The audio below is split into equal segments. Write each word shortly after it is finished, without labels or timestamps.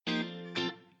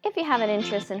If you have an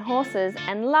interest in horses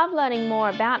and love learning more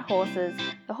about horses,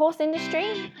 the horse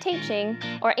industry, teaching,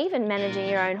 or even managing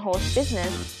your own horse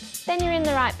business, then you're in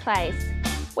the right place.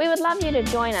 We would love you to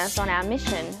join us on our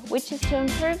mission, which is to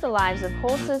improve the lives of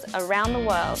horses around the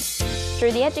world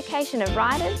through the education of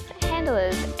riders,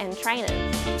 handlers, and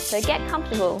trainers. So get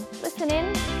comfortable, listen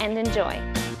in, and enjoy.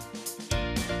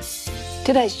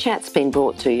 Today's chat's been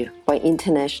brought to you by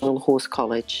International Horse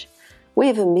College. We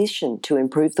have a mission to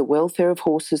improve the welfare of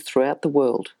horses throughout the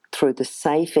world through the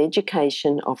safe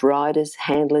education of riders,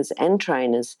 handlers and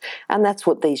trainers, and that's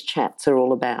what these chats are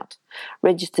all about.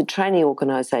 Registered Training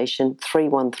Organisation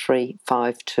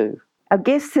 31352. Our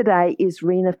guest today is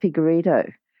Rena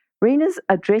Figueiredo. Rena's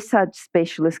a dressage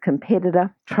specialist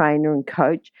competitor, trainer and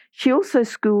coach. She also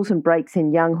schools and breaks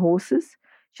in young horses.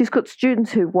 She's got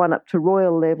students who've won up to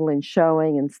royal level in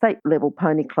showing and state level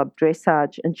pony club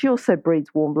dressage, and she also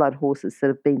breeds warm blood horses that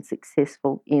have been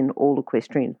successful in all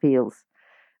equestrian fields.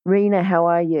 Rena, how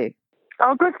are you?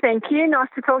 Oh, good, thank you. Nice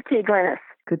to talk to you, Glenys.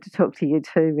 Good to talk to you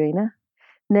too, Rena.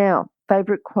 Now,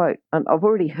 favourite quote, and I've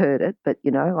already heard it, but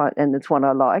and it's one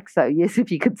I like, so yes,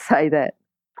 if you could say that.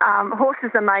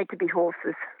 Horses are made to be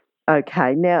horses.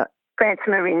 Okay, now, Franz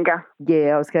Maringa.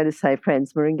 Yeah, I was going to say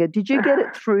Franz Maringa. Did you get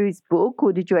it through his book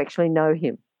or did you actually know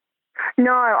him?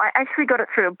 No, I actually got it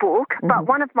through a book, but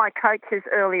one of my coaches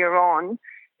earlier on,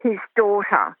 his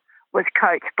daughter was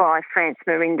coached by Franz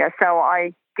Maringa, so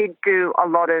I did do a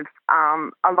lot of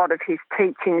his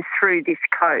teachings through this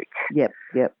coach. Yep.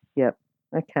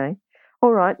 Okay.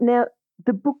 All right. Now,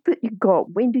 the book that you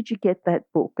got, when did you get that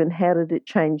book and how did it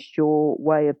change your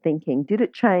way of thinking? Did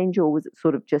it change or was it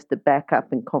sort of just a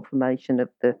backup and confirmation of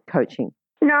the coaching?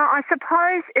 No, I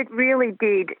suppose it really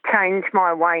did change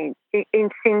my way in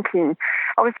thinking.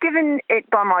 I was given it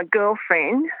by my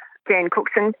girlfriend, Jan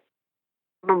Cookson,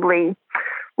 probably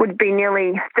would be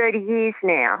nearly 30 years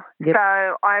now. Yep.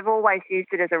 So I've always used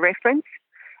it as a reference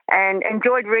and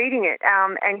enjoyed reading it.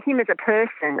 And him as a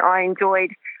person, I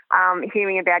enjoyed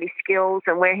hearing about his skills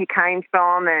and where he came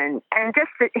from and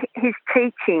just his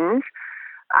teachings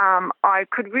I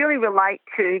could really relate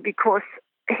to because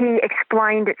he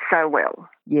explained it so well.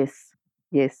 Yes,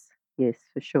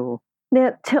 for sure.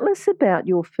 Now, tell us about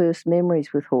your first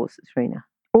memories with horses, Rena,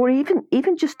 or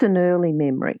even just an early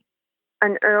memory.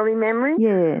 An early memory?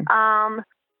 Yeah.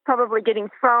 Probably getting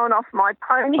thrown off my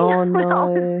pony when I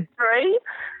was 3.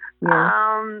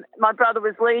 Yeah. My brother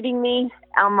was leading me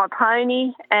on my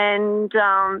pony and,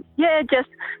 just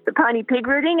the pony pig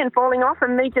rooting and falling off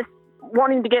and me just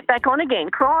wanting to get back on again,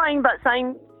 crying but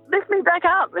saying, lift me back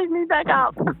up.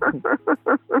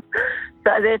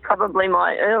 So they're probably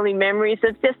my early memories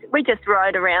of we just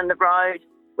rode around the road.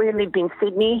 We lived in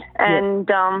Sydney and,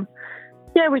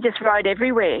 we just rode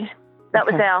everywhere. That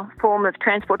was our form of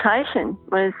transportation.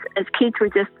 As kids, we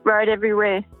just rode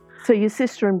everywhere. So your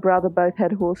sister and brother both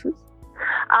had horses?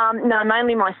 No,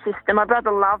 mainly my sister. My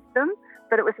brother loved them,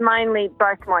 but it was mainly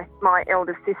both my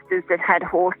elder sisters that had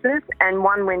horses, and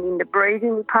one went into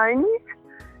breeding ponies,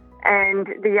 and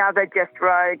the other just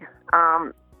rode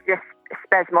just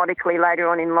spasmodically later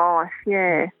on in life.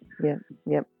 Yeah.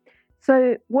 Yep.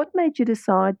 So what made you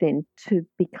decide then to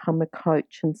become a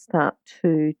coach and start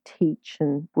to teach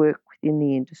and work within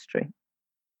the industry?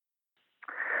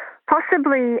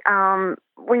 Possibly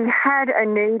we had a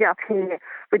need up here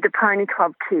with the Pony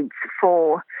Club kids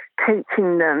for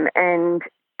teaching them and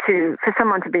for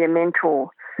someone to be a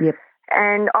mentor. Yep.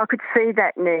 And I could see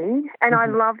that need and I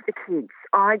love the kids.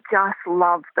 I just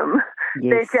love them.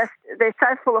 Yes. They're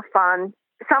so full of fun.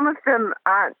 Some of them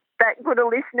aren't that good of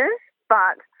listeners,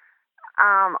 but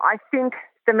I think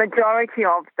the majority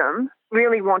of them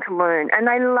really want to learn and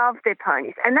they love their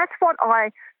ponies. And that's what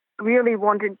I really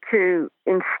wanted to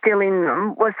instill in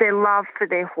them was their love for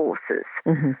their horses.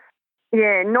 Mm-hmm.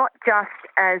 Yeah, not just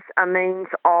as a means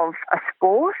of a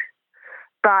sport,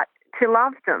 but to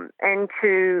love them and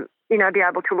to, be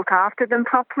able to look after them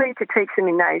properly, to teach them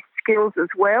innate skills as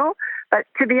well, but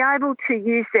to be able to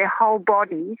use their whole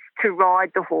bodies to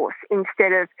ride the horse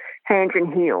instead of hands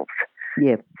and heels.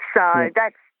 Yep. So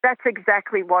that's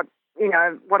exactly what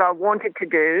I wanted to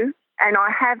do. And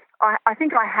I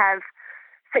think I have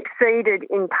succeeded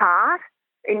in part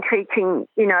in teaching,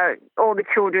 all the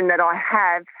children that I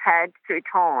have had through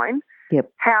time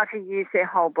how to use their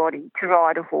whole body to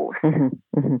ride a horse. Mm-hmm.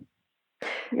 Mm-hmm.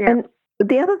 Yep. And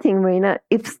the other thing, Rena,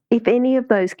 if any of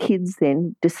those kids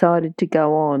then decided to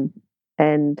go on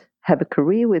and have a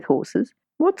career with horses,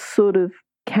 what sort of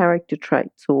character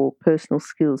traits or personal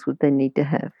skills would they need to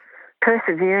have?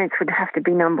 Perseverance would have to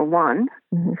be number one,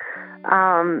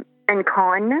 and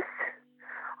kindness.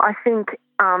 I think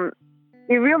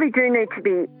you really do need to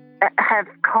be have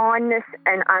kindness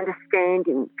and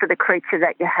understanding for the creature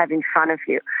that you have in front of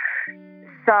you.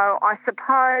 So I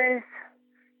suppose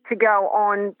to go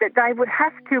on that they would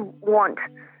have to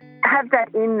have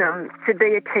that in them to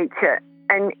be a teacher,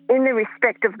 and in the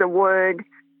respect of the word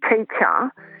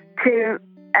teacher, to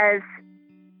as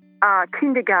a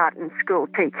kindergarten school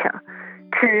teacher,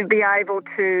 to be able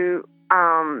to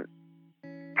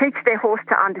teach their horse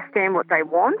to understand what they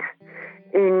want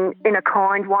in a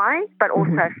kind way, but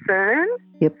also firm.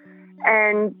 Yep.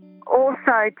 And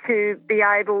also to be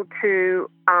able to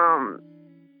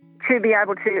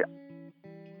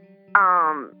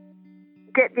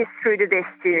get this through to their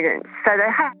students. So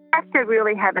they have to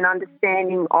really have an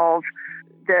understanding of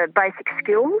the basic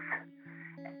skills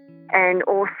and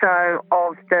also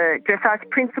of the dressage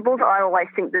principles. I always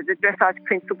think that the dressage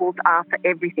principles are for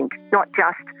everything, not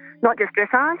just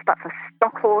dressage, but for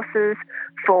stock horses,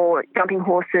 for jumping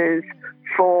horses,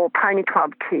 for pony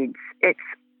club kids. It's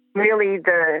really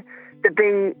the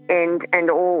be and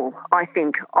all, I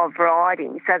think, of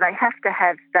riding. So they have to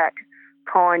have that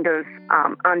kind of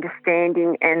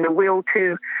understanding and the will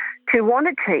to want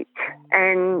to teach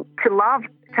and to love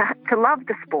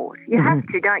the sport. You have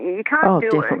to, don't you? You can't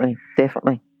do it.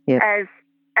 Definitely. Yeah.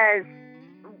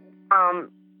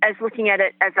 As looking at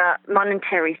it as a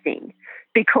monetary thing,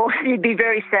 because you'd be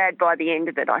very sad by the end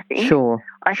of it, I think. Sure.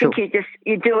 I think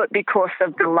you do it because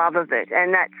of the love of it,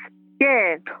 and that's,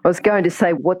 yeah. I was going to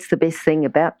say, what's the best thing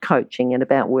about coaching and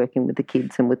about working with the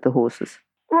kids and with the horses?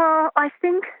 Well, I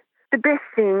think the best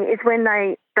thing is when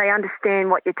they understand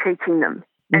what you're teaching them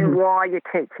and why you're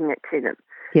teaching it to them.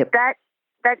 Yep. That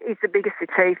is the biggest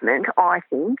achievement, I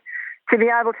think, to be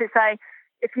able to say,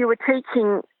 if you were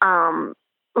teaching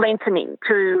lengthening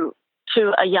to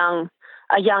a young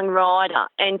rider,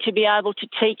 and to be able to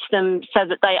teach them so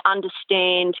that they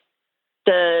understand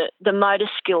the motor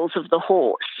skills of the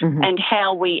horse and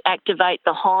how we activate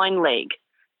the hind leg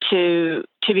to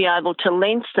be able to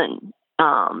lengthen,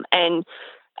 and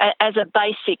as a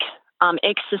basic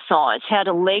exercise, how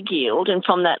to leg yield, and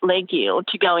from that leg yield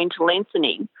to go into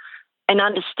lengthening, and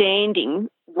understanding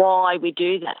why we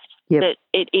do that. Yep. That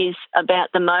it is about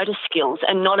the motor skills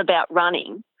and not about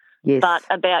running, but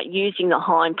about using the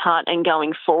hind part and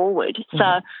going forward.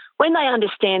 So when they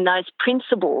understand those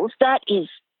principles, that is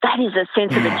a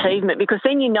sense of achievement, because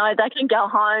then you know they can go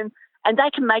home and they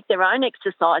can make their own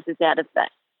exercises out of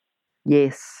that.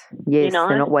 Yes, You know?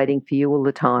 They're not waiting for you all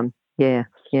the time. Yeah.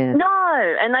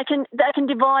 No, and they can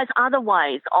devise other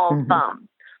ways of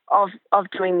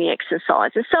doing the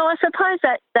exercises. So I suppose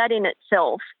that in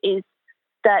itself is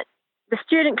that the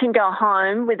student can go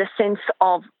home with a sense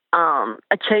of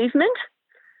achievement,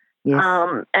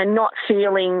 and not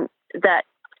feeling that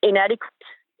inadequate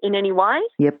in any way.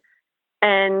 Yep.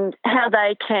 And how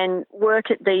they can work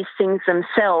at these things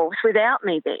themselves without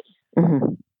me there.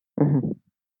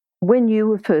 When you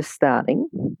were first starting,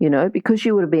 because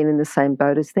you would have been in the same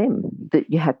boat as them, that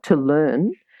you had to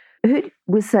learn, who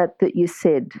was that you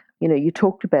said, you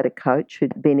talked about a coach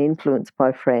who'd been influenced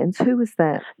by friends. Who was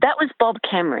that? That was Bob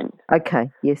Cameron.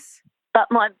 Okay, yes. But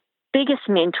my biggest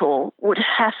mentor would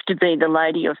have to be the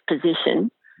lady of position,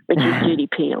 which is Judy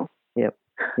Peel. Yep.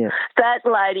 That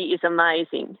lady is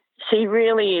amazing. She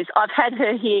really is. I've had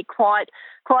her here quite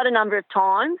a number of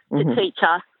times to teach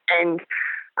us and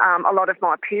a lot of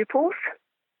my pupils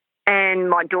and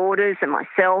my daughters and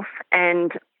myself,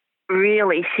 and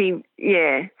really she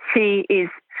is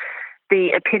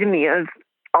the epitome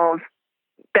of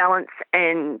balance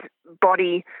and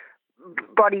body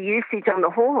usage on the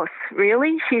horse,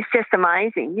 really. She's just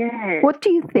amazing, yeah. What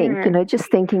do you think, just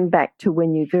thinking back to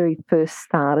when you very first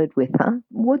started with her,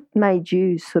 what made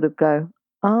you sort of go,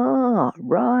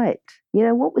 right.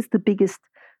 What was the biggest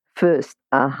first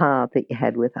aha that you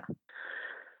had with her?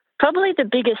 Probably the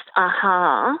biggest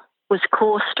aha was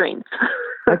core strength.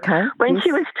 Okay. When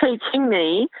she was teaching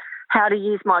me how to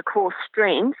use my core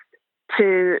strength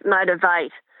to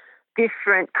motivate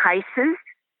different paces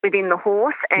within the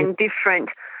horse and different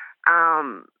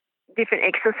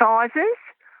exercises,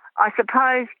 I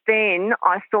suppose then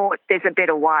I thought there's a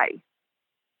better way.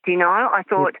 I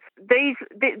thought these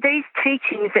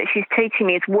teachings that she's teaching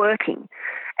me is working,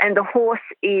 and the horse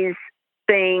is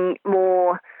being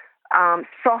more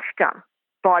softer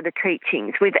by the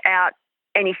teachings without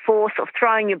any force of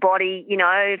throwing your body,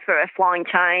 for a flying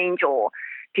change, or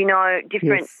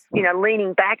different,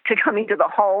 leaning back to come into the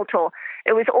halt, or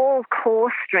it was all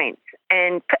core strength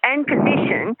and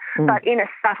position, but in a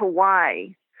subtle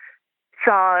way.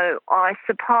 So I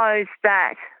suppose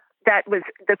that was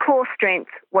the core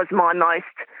strength was my most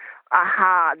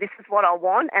aha. This is what I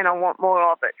want, and I want more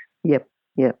of it. Yep.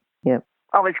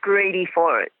 I was greedy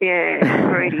for it.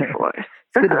 Yeah, greedy for it.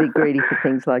 It's good to be greedy for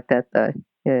things like that, though.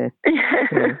 Yeah.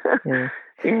 Yeah.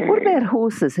 Yeah. What about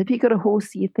horses? Have you got a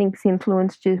horse you think's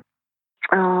influenced you?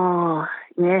 Oh,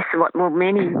 yes. Well,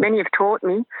 many have taught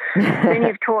me. Many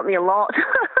have taught me a lot.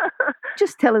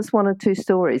 Just tell us one or two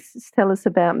stories. Just tell us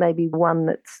about maybe one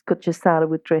that's got you started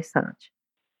with dressage.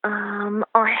 I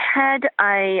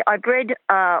bred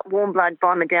Warm Blood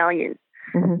by Medallion,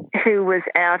 who was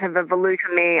out of a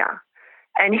Voluta mare.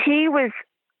 And he was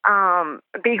a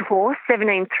big horse,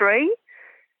 17.3,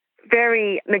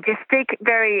 very majestic,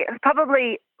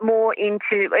 probably more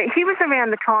into, he was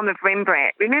around the time of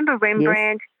Rembrandt. Remember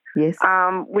Rembrandt? Yes.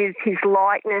 With his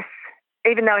lightness,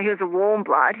 even though he was a warm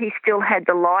blood, he still had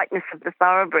the lightness of the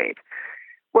thoroughbred.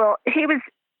 Well, he was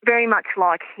very much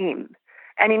like him.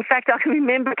 And in fact, I can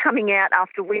remember coming out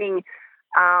after winning,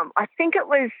 I think it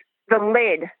was the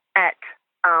lead at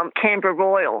Canberra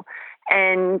Royal,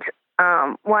 and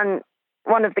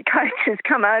one of the coaches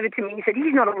come over to me and he said,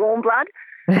 he's not a warm blood,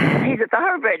 he's a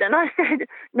thoroughbred. And I said,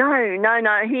 no,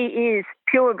 he is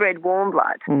purebred warm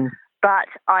blood. But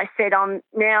I said, I'm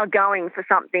now going for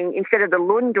something, instead of the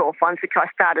Ludendorff ones, which I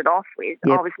started off with,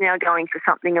 I was now going for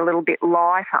something a little bit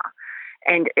lighter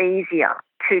and easier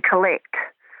to collect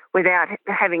without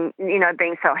having,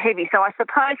 being so heavy. So I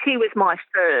suppose he was my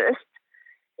first,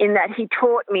 in that he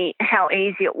taught me how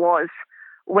easy it was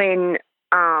when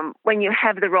you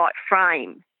have the right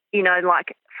frame, you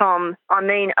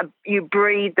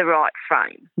breed the right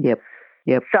frame. Yep.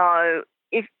 So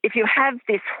if you have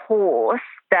this horse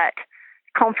that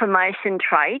conformation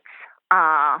traits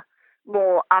are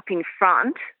more up in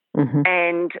front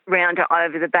and rounder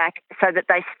over the back, so that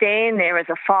they stand there as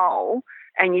a foal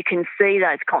and you can see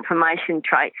those conformation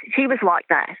traits. He was like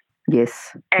that.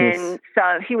 Yes. And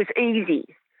so he was easy,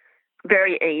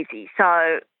 very easy.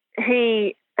 So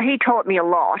he taught me a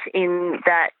lot in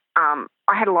that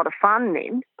I had a lot of fun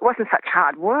then. It wasn't such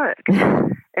hard work.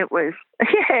 It was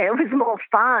more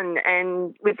fun,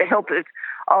 and with the help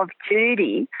of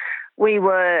Judy, we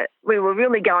were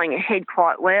really going ahead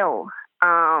quite well.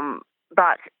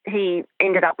 But he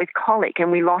ended up with colic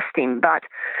and we lost him. But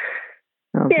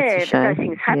those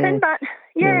things happen. But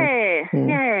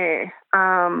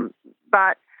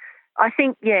but I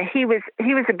think he was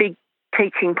a big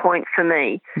teaching point for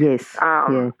me. Yes.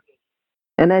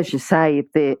 And as you say,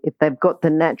 if they've got the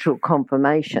natural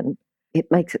conformation,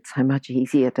 it makes it so much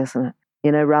easier, doesn't it?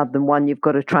 Rather than one you've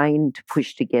got to train to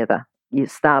push together. You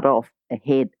start off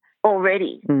ahead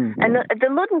already. And the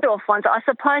Ludendorff ones, I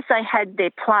suppose they had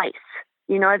their place.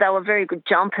 They were very good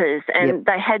jumpers and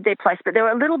they had their place, but they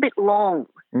were a little bit long.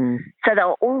 So they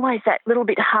were always that little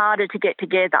bit harder to get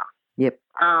together. Yep.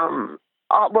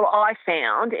 I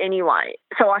found anyway.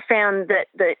 So I found that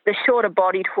the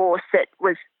shorter-bodied horse that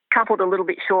was coupled a little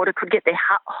bit shorter could get their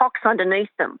hocks underneath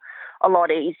them a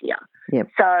lot easier. Yep.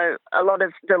 So a lot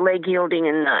of the leg yielding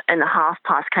and the half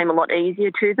pass came a lot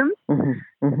easier to them,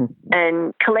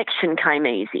 and collection came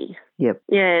easy. Yep.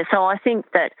 Yeah. So I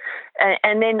think that,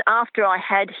 and then after I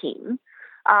had him,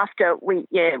 I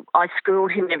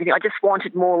schooled him and everything, I just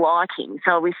wanted more like him,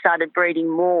 so we started breeding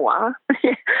more.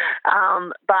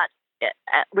 But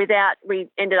we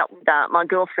ended up with my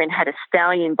girlfriend had a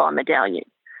stallion by Medallion,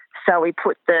 so we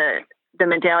put the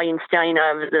Medallion stallion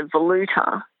over the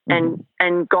Voluta and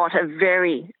got a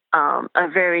very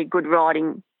good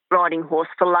riding horse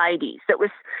for ladies that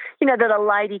was that a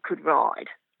lady could ride.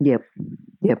 Yep.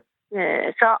 Yeah.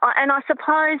 So I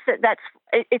suppose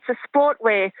it's a sport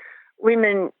where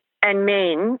women and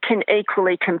men can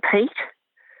equally compete.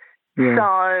 Yeah.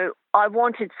 So I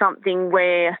wanted something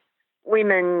where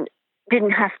women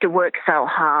didn't have to work so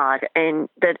hard, and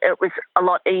that it was a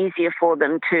lot easier for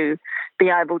them to be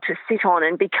able to sit on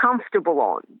and be comfortable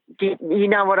on. You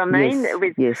know what I mean?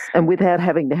 Yes, and without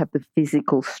having to have the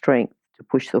physical strength to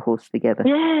push the horse together.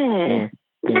 Yeah.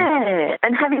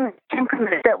 And having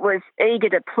temperament that was eager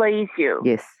to please you.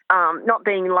 Yes. Not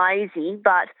being lazy,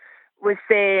 but was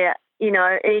there,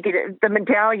 eager to, the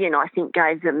Medallion, I think,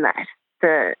 gave them that,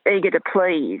 the eager to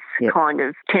please kind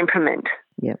of temperament.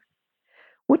 Yep.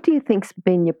 What do you think's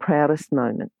been your proudest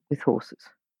moment with horses?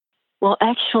 Well,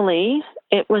 actually,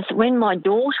 it was when my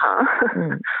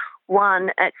daughter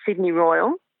won at Sydney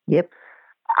Royal. Yep.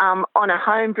 On a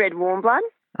homebred warm blood.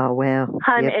 Oh, wow.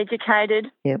 Home educated.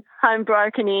 Yep. Home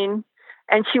broken in,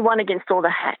 and she won against all the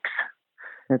hacks.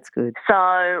 That's good.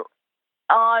 So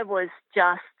I was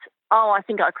just, I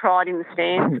think I cried in the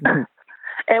stands.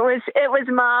 It was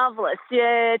marvellous,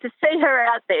 to see her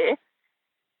out there.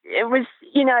 It was,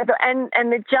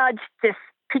 and the judge just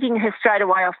picking her straight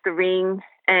away off the ring,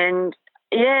 and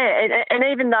and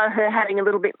even though her having a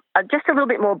little bit, just a little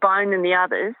bit more bone than the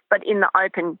others, but in the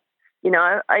open,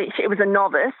 it was a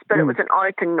novice, but it was an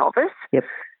open novice. Yep.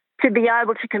 To be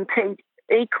able to compete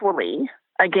equally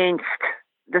against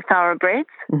the thoroughbreds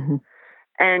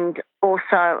and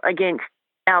also against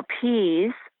our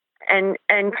peers and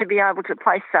to be able to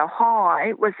place so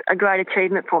high was a great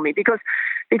achievement for me because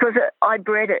I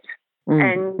bred it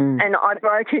and I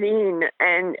broke it in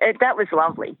and that was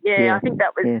lovely. Yeah, I think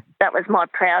that was my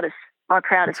proudest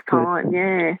time.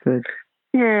 Yeah. Good.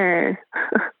 Yeah.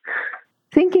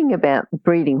 Thinking about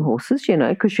breeding horses,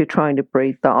 because you're trying to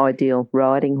breed the ideal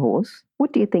riding horse,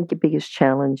 what do you think your biggest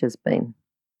challenge has been?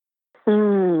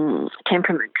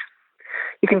 Temperament.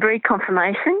 You can breed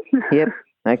conformation. Yep.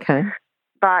 Okay.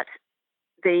 But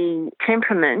the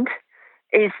temperament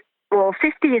is,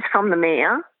 50 is from the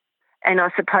mare, and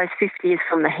I suppose 50 is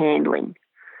from the handling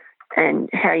and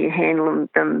how you handle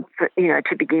them,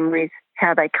 to begin with,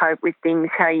 how they cope with things,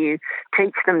 how you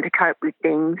teach them to cope with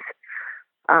things.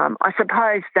 I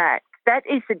suppose that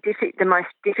is the most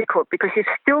difficult because you've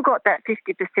still got that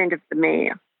 50% of the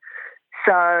mare.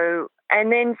 So,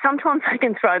 and then sometimes they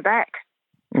can throw back.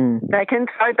 They can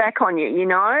throw back on you,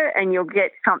 and you'll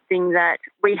get something that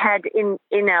we had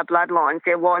in our bloodlines.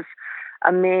 There was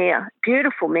a mare,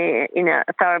 beautiful mare,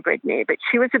 a thoroughbred mare, but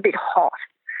she was a bit hot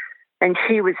and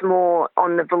she was more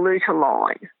on the Voluta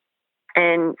line.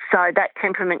 And so that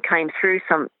temperament came through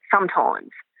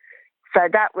sometimes. So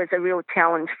that was a real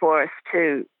challenge for us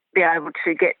to be able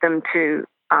to get them to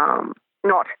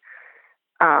not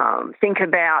think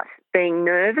about being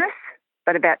nervous,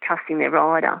 but about trusting their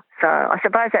rider. So I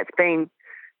suppose that's been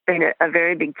a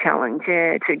very big challenge,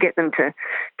 to get them to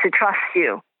trust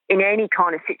you in any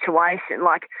kind of situation.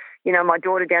 Like, my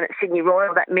daughter down at Sydney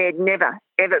Royal, that mare had never,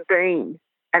 ever been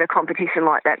at a competition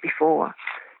like that before.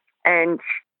 And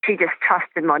she just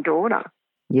trusted my daughter.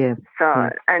 Yeah. So,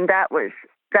 and that was,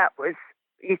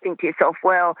 you think to yourself,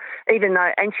 well, even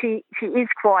though, and she is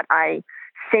quite a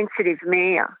sensitive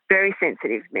mare, very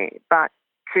sensitive mare, but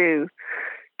to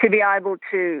be able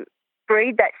to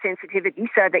breed that sensitivity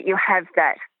so that you have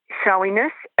that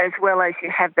showiness as well as you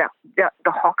have the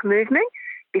hock movement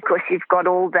because you've got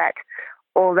all that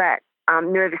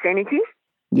nervous energy.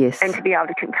 Yes. And to be able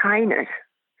to contain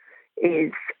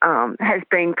it has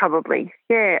been probably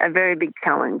a very big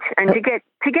challenge. And to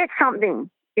get something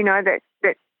that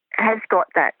has got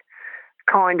that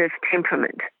kind of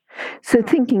temperament. So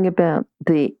thinking about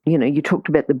you talked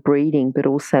about the breeding, but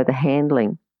also the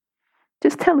handling.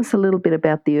 Just tell us a little bit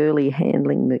about the early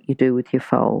handling that you do with your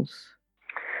foals.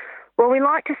 Well, we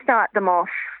like to start them off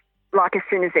like as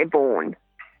soon as they're born.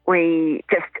 We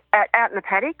just, out in the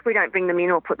paddock, we don't bring them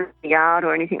in or put them in the yard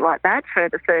or anything like that for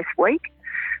the first week.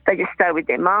 They just stay with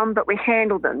their mum, but we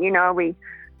handle them,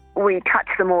 we touch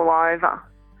them all over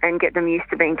and get them used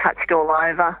to being touched all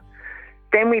over.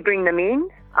 Then we bring them in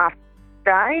after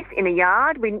days in a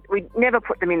yard. We never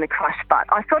put them in the crush butt.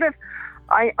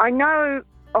 I know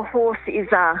a horse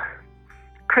is a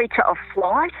creature of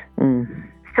flight,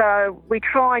 so we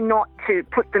try not to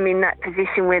put them in that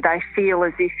position where they feel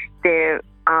as if they're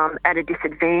at a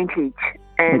disadvantage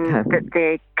and that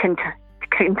they're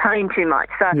contained too much.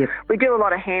 So we do a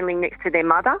lot of handling next to their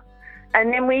mother,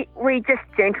 and then we just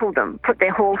gentle them, put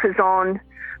their halters on,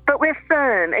 but we're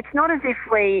firm. It's not as if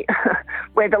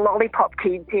we're the lollipop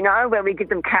kids, where we give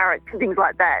them carrots and things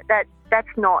like that.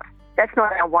 That's not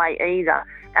our way either.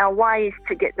 Our way is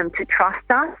to get them to trust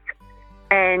us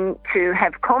and to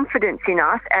have confidence in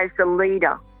us as the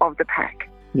leader of the pack,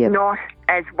 not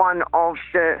as one of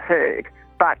the herd,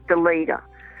 but the leader.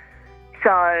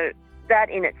 So that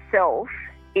in itself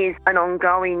is an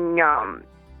ongoing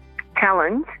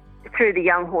challenge through the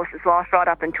young horse's life right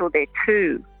up until they're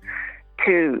 2,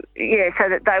 so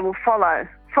that they will follow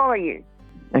you.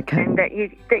 Okay. And that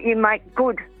you make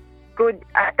good.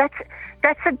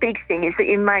 That's a big thing, is that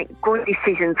you make good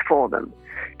decisions for them,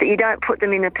 that you don't put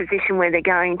them in a position where they're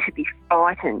going to be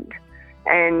frightened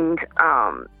and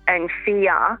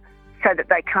fear so that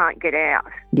they can't get out.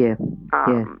 Yeah.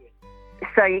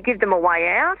 So you give them a way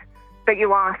out, but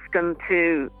you ask them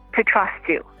to trust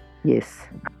you. Yes.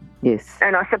 Yes.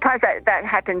 And I suppose that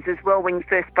happens as well when you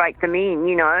first break them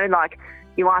in, like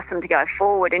you ask them to go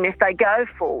forward, and if they go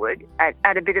forward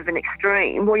at a bit of an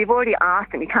extreme, well, you've already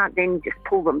asked them. You can't then just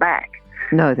pull them back.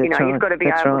 No, that's right. You've got to be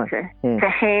able to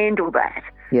handle that,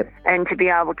 and to be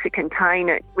able to contain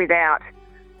it without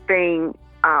being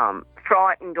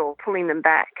frightened or pulling them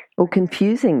back. Or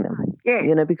confusing them,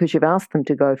 because you've asked them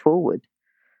to go forward.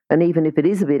 And even if it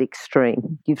is a bit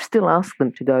extreme, you've still asked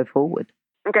them to go forward.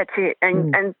 That's it.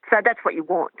 And so that's what you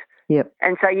want. Yep.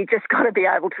 And so you just got to be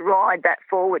able to ride that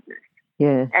forwardness.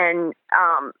 Yeah.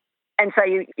 And so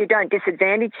you don't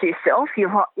disadvantage yourself. You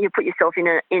put yourself in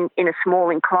a small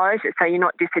enclosure, so you're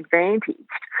not disadvantaged.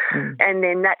 And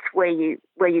then that's where you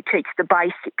teach the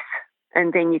basics,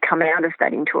 and then you come out of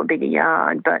that into a bigger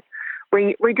yard. But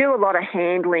we do a lot of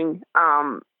handling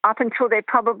up until they're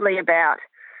probably about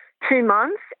 2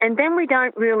 months, and then we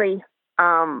don't really.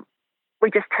 We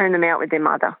just turn them out with their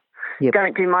mother. Yep.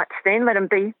 Don't do much then. Let them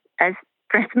be, as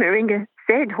Franz Mehringer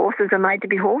said, horses are made to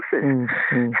be horses.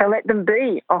 So let them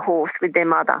be a horse with their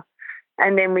mother.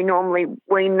 And then we normally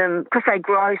wean them because they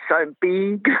grow so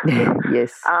big.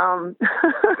 Yes.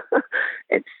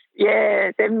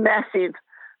 They're massive.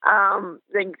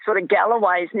 They're sort of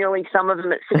Galloways, nearly some of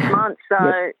them at 6 months.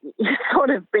 So you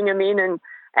sort of bring them in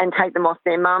and take them off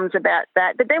their mums about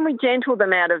that. But then we gentle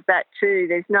them out of that too.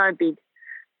 There's no big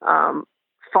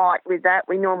fight with that.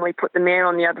 We normally put the mare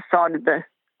on the other side of the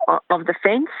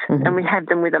fence, and we have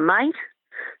them with a mate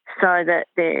so that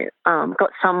they've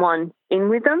got someone in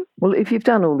with them. Well, if you've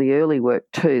done all the early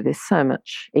work too, they're so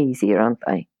much easier, aren't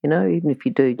they? You know, even if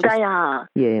you do just... They are.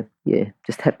 Yeah,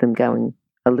 just have them going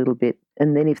a little bit.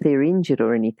 And then if they're injured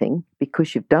or anything,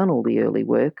 because you've done all the early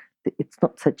work, it's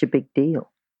not such a big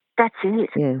deal. That's it.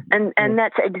 Yeah. And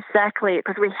that's exactly it,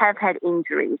 because we have had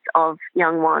injuries of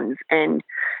young ones, and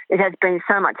it has been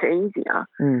so much easier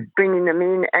bringing them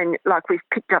in, and like we've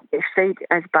picked up their feet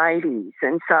as babies,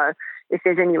 and so if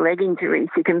there's any leg injuries,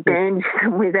 you can bandage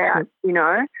them without,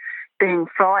 being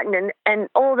frightened, and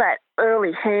all that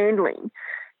early handling,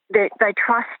 that they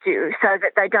trust you so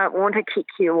that they don't want to kick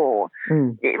you or...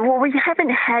 Well, we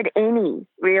haven't had any,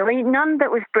 really, none that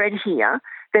was bred here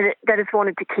that has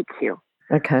wanted to kick you.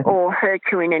 Okay. Or hurt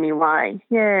you in any way.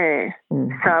 Yeah.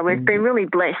 So we've been really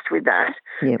blessed with that.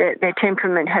 Yep. Their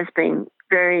temperament has been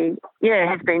very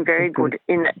good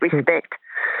in that respect.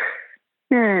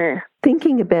 Yeah.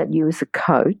 Thinking about you as a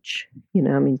coach,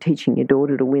 teaching your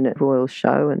daughter to win at Royal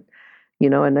Show, and,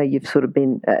 I know you've sort of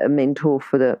been a mentor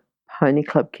for the Pony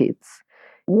Club kids.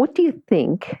 What do you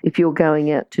think, if you're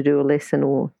going out to do a lesson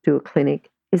or do a clinic,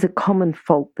 is a common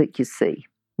fault that you see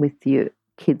with your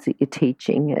kids that you're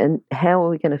teaching, and how are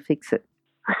we going to fix it?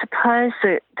 I suppose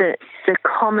the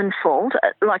common fault,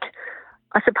 like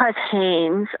I suppose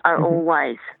hands are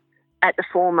always at the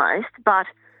foremost, but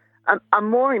a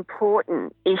more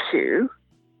important issue,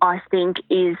 I think,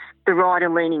 is the rider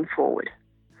leaning forward.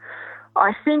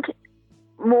 I think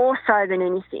more so than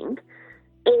anything,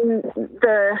 in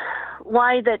the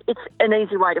way that it's an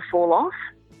easy way to fall off.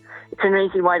 It's an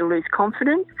easy way to lose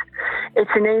confidence.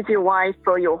 It's an easier way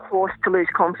for your horse to lose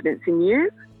confidence in you.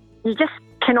 You just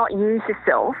cannot use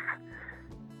yourself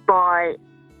by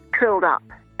curled up.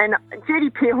 And Judy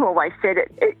Peel always said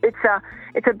it's a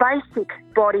basic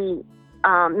body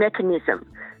mechanism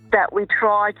that we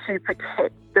try to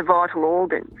protect the vital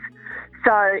organs.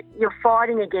 So you're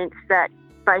fighting against that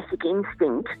basic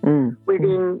instinct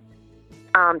within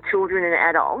children and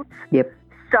adults. Yep.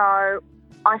 So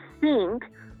I think,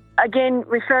 again,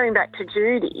 referring back to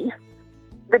Judy,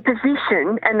 the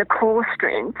position and the core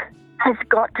strength has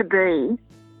got to be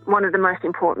one of the most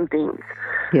important things.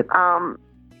 Yep.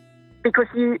 Because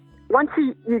once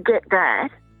you get that,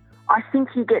 I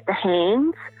think you get the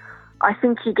hands. I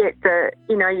think you get the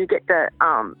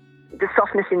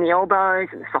softness in the elbows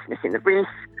and the softness in the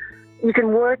wrists. You can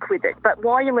work with it, but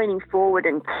while you're leaning forward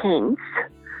and tense,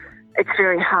 it's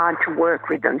very hard to work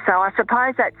with them. So I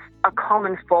suppose that's a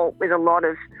common fault with a lot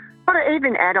of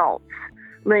even adults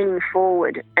leaning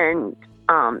forward and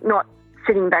not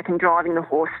sitting back and driving the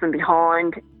horse from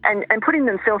behind and putting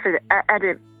themselves at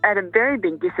a very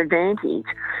big disadvantage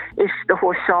if the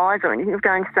horse shies or anything, of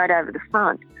going straight over the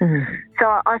front.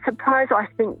 So I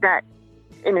think that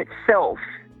in itself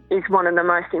is one of the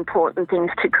most important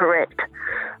things to correct,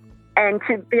 and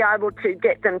to be able to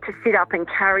get them to sit up and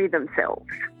carry themselves.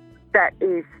 That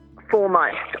is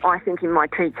foremost, I think, in my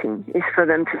teaching, is for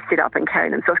them to sit up and carry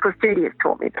themselves, because Judy has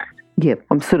taught me that. Yeah,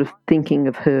 I'm sort of thinking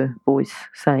of her voice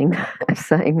saying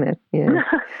that.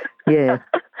 Yeah,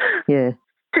 yeah.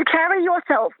 To carry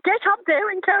yourself. Get up there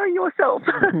and carry yourself.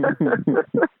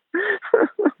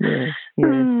 Yeah.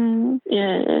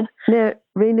 Now,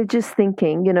 Rena, just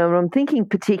thinking, I'm thinking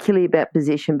particularly about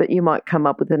position, but you might come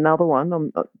up with another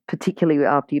one, particularly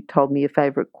after you've told me your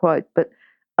favourite quote, but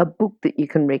a book that you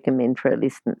can recommend for our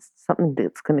listeners, something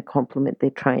that's going to complement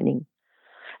their training.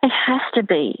 It has to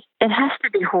be.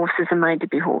 Horses Are Made to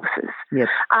Be Horses. Yep.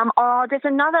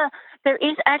 There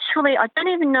is actually, I don't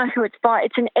even know who it's by.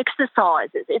 It's an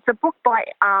exercises. It's a book by,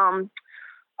 I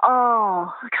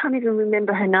can't even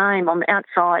remember her name. I'm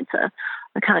outside, so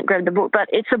I can't grab the book. But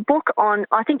it's a book on,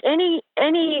 I think, any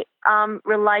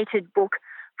related book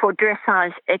for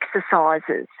dressage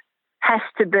exercises has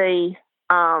to be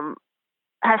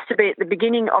at the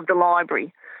beginning of the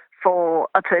library for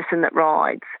a person that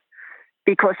rides,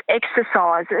 because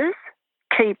exercises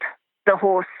keep the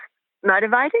horse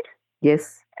motivated.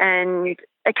 Yes. And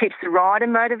it keeps the rider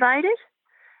motivated,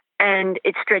 and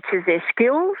it stretches their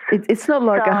skills. It's not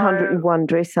like 101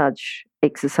 dressage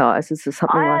exercises or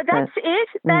something like that. That's it.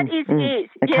 That is it.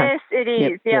 Okay. Yes, it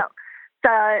is. Yep.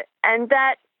 So, and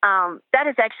that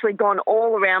has actually gone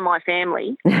all around my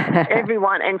family.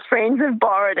 Everyone and friends have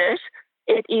borrowed it.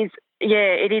 It is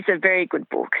a very good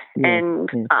book. Yeah, and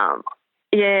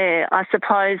I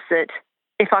suppose that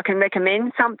if I can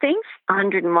recommend something,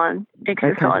 101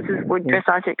 exercises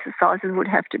dressage exercises would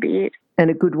have to be it. And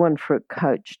a good one for a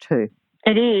coach too.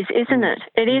 It is, isn't it?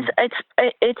 It is.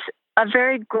 It's a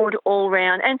very good all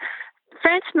round. And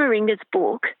France Moringa's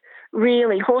book,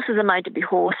 really, Horses Are Made to Be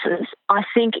Horses, I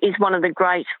think is one of the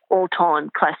great all-time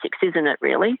classics, isn't it,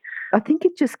 really? I think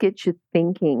it just gets you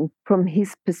thinking from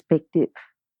his perspective.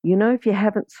 You know, if you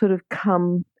haven't sort of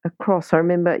come across, I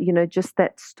remember, just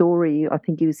that story, I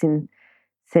think he was in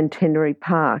Centenary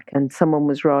Park and someone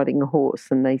was riding a horse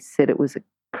and they said it was a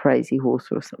crazy horse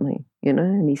or something,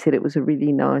 and he said it was a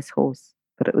really nice horse,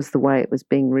 but it was the way it was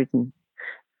being ridden.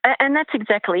 And that's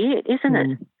exactly it, isn't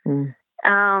it? Mm.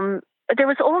 There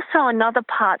was also another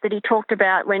part that he talked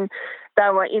about when they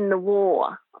were in the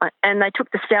war and they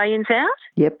took the stallions out.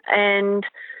 Yep. And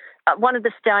one of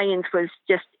the stallions was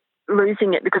just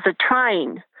losing it because a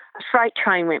freight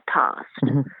train went past.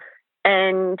 Mm-hmm.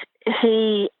 And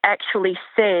he actually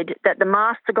said that the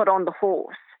master got on the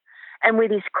horse and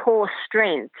with his core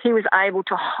strength, he was able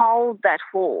to hold that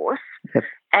horse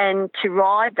and to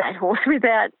ride that horse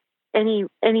without any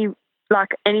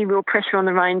real pressure on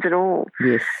the reins at all.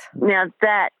 Yes. Now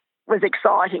that was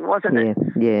exciting, wasn't it?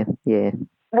 Yeah.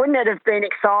 Wouldn't it have been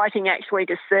exciting actually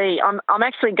to see? I'm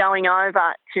actually going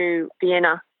over to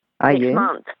Vienna next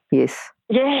month. Yes.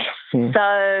 Yes. Yeah.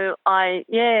 So I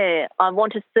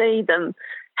want to see them,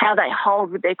 how they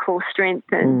hold with their core strength.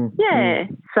 And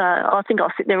so I think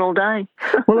I'll sit there all day.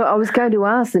 Well, I was going to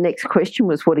ask, the next question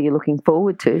was, what are you looking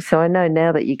forward to? So I know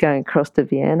now that you're going across to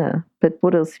Vienna, but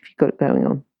what else have you got going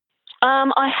on?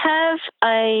 I have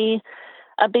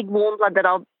a big warm blood that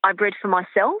I bred for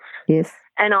myself. Yes.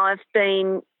 And I've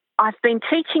been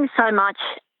teaching so much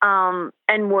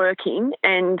and working,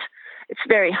 and it's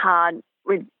very hard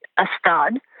with a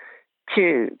stud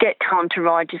to get time to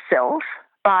ride yourself.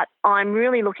 But I'm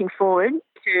really looking forward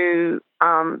to.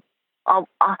 I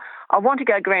want to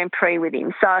go Grand Prix with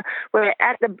him. So we're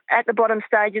at the bottom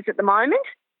stages at the moment,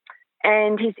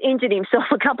 and he's injured himself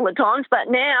a couple of times. But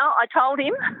now I told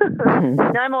him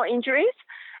no more injuries,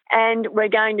 and we're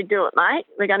going to do it, mate.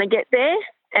 We're going to get there.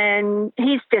 And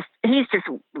he's just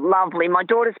lovely. My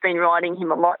daughter's been riding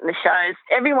him a lot in the shows.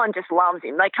 Everyone just loves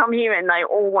him. They come here and they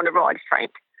all want to ride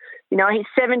Frank. He's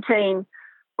 17.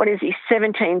 What is he?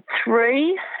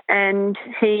 17.3, and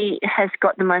he has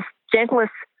got the most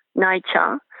gentlest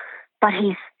nature, but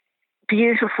he's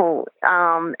beautiful.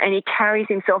 And he carries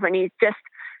himself, and he's just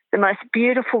the most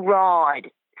beautiful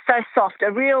ride. So soft,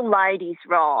 a real lady's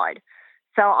ride.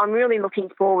 So I'm really looking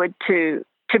forward to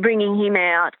bringing him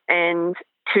out and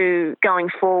to going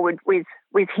forward with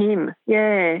him.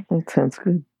 Yeah. That sounds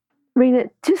good. Rena,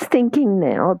 just thinking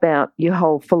now about your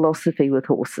whole philosophy with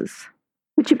horses,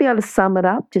 would you be able to sum it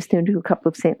up just into a couple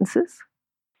of sentences?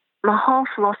 My whole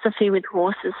philosophy with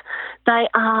horses, they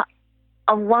are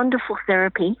a wonderful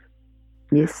therapy.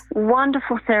 Yes.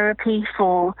 Wonderful therapy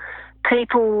for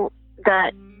people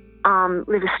that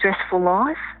live a stressful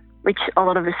life, which a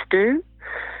lot of us do.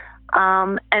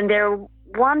 And they're a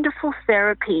wonderful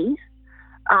therapy.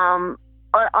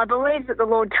 I believe that the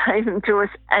Lord gave them to us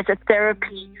as a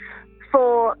therapy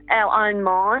for our own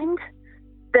mind,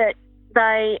 that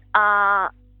they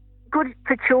are good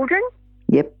for children.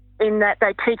 Yep. In that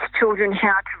they teach children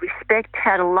how to respect,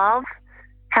 how to love,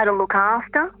 how to look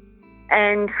after.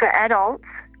 And for adults,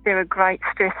 they're a great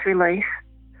stress relief.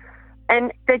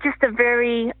 And they're just a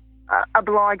very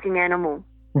obliging animal.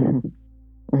 Mm-hmm.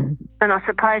 Mm-hmm. And I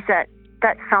suppose that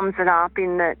sums it up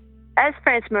in that, as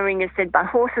France Moringa said, but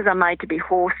horses are made to be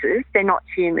horses. They're not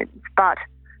humans, but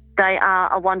they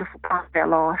are a wonderful part of our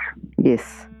life.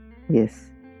 Yes.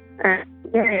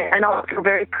 And I feel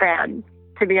very proud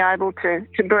to be able to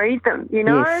breed them,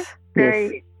 Yes.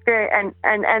 Very, and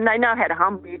they know how to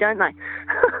humble you, don't they?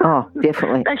 Oh,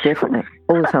 definitely.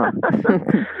 All the time.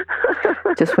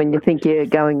 Just when you think you're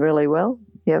going really well.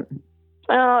 Yep.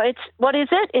 Oh, what is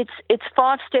it? It's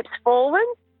 5 steps forward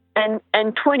and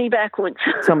 20 backwards.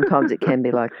 Sometimes it can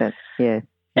be like that. Yeah.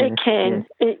 It can.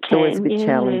 It's always a bit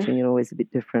challenging and always a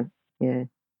bit different. Yeah.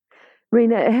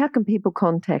 Rena, how can people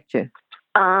contact you?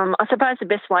 I suppose the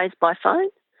best way is by phone.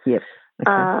 Yep.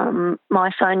 Okay.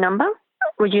 My phone number.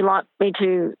 Would you like me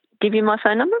to give you my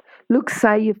phone number? Look,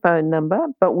 say your phone number,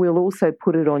 but we'll also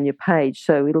put it on your page.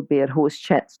 So it'll be at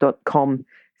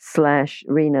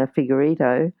horsechats.com/Rena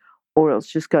Figueiredo, or else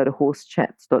just go to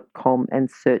horsechats.com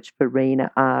and search for Rena,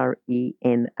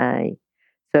 RENA.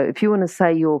 So if you want to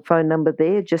say your phone number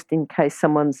there, just in case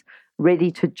someone's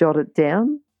ready to jot it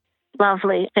down.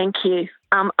 Lovely, thank you.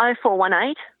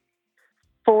 0418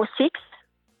 46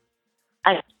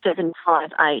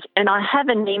 8758. And I have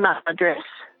an email address,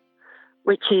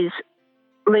 which is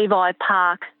Levi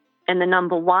Park and the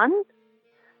number 1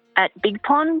 at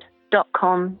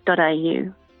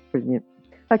bigpond.com.au. Brilliant.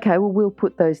 Okay, well, we'll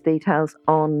put those details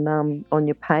on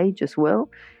your page as well.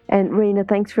 And Rena,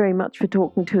 thanks very much for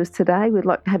talking to us today. We'd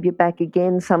like to have you back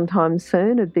again sometime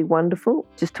soon. It'd be wonderful.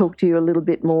 Just talk to you a little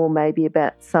bit more maybe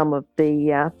about some of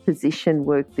the position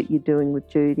work that you're doing with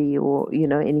Judy, or, you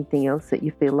know, anything else that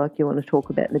you feel like you want to talk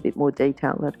about in a bit more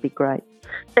detail. That'd be great.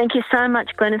 Thank you so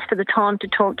much, Glenys, for the time to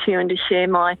talk to you and to share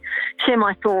my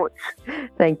thoughts.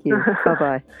 Thank you.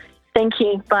 Bye-bye. Thank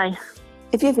you. Bye.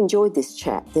 If you've enjoyed this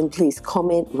chat, then please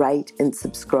comment, rate and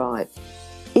subscribe.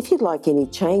 If you'd like any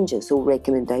changes or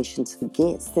recommendations for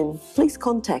guests, then please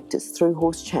contact us through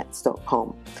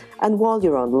horsechats.com. And while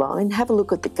you're online, have a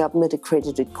look at the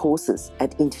government-accredited courses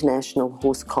at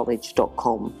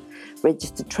internationalhorsecollege.com.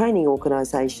 Registered Training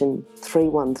Organisation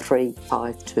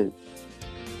 31352.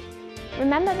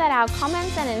 Remember that our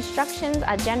comments and instructions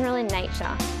are general in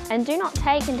nature and do not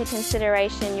take into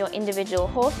consideration your individual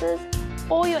horses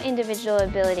or your individual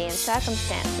ability and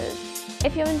circumstances.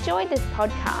 If you enjoyed this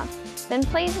podcast, then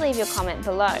please leave your comment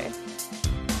below.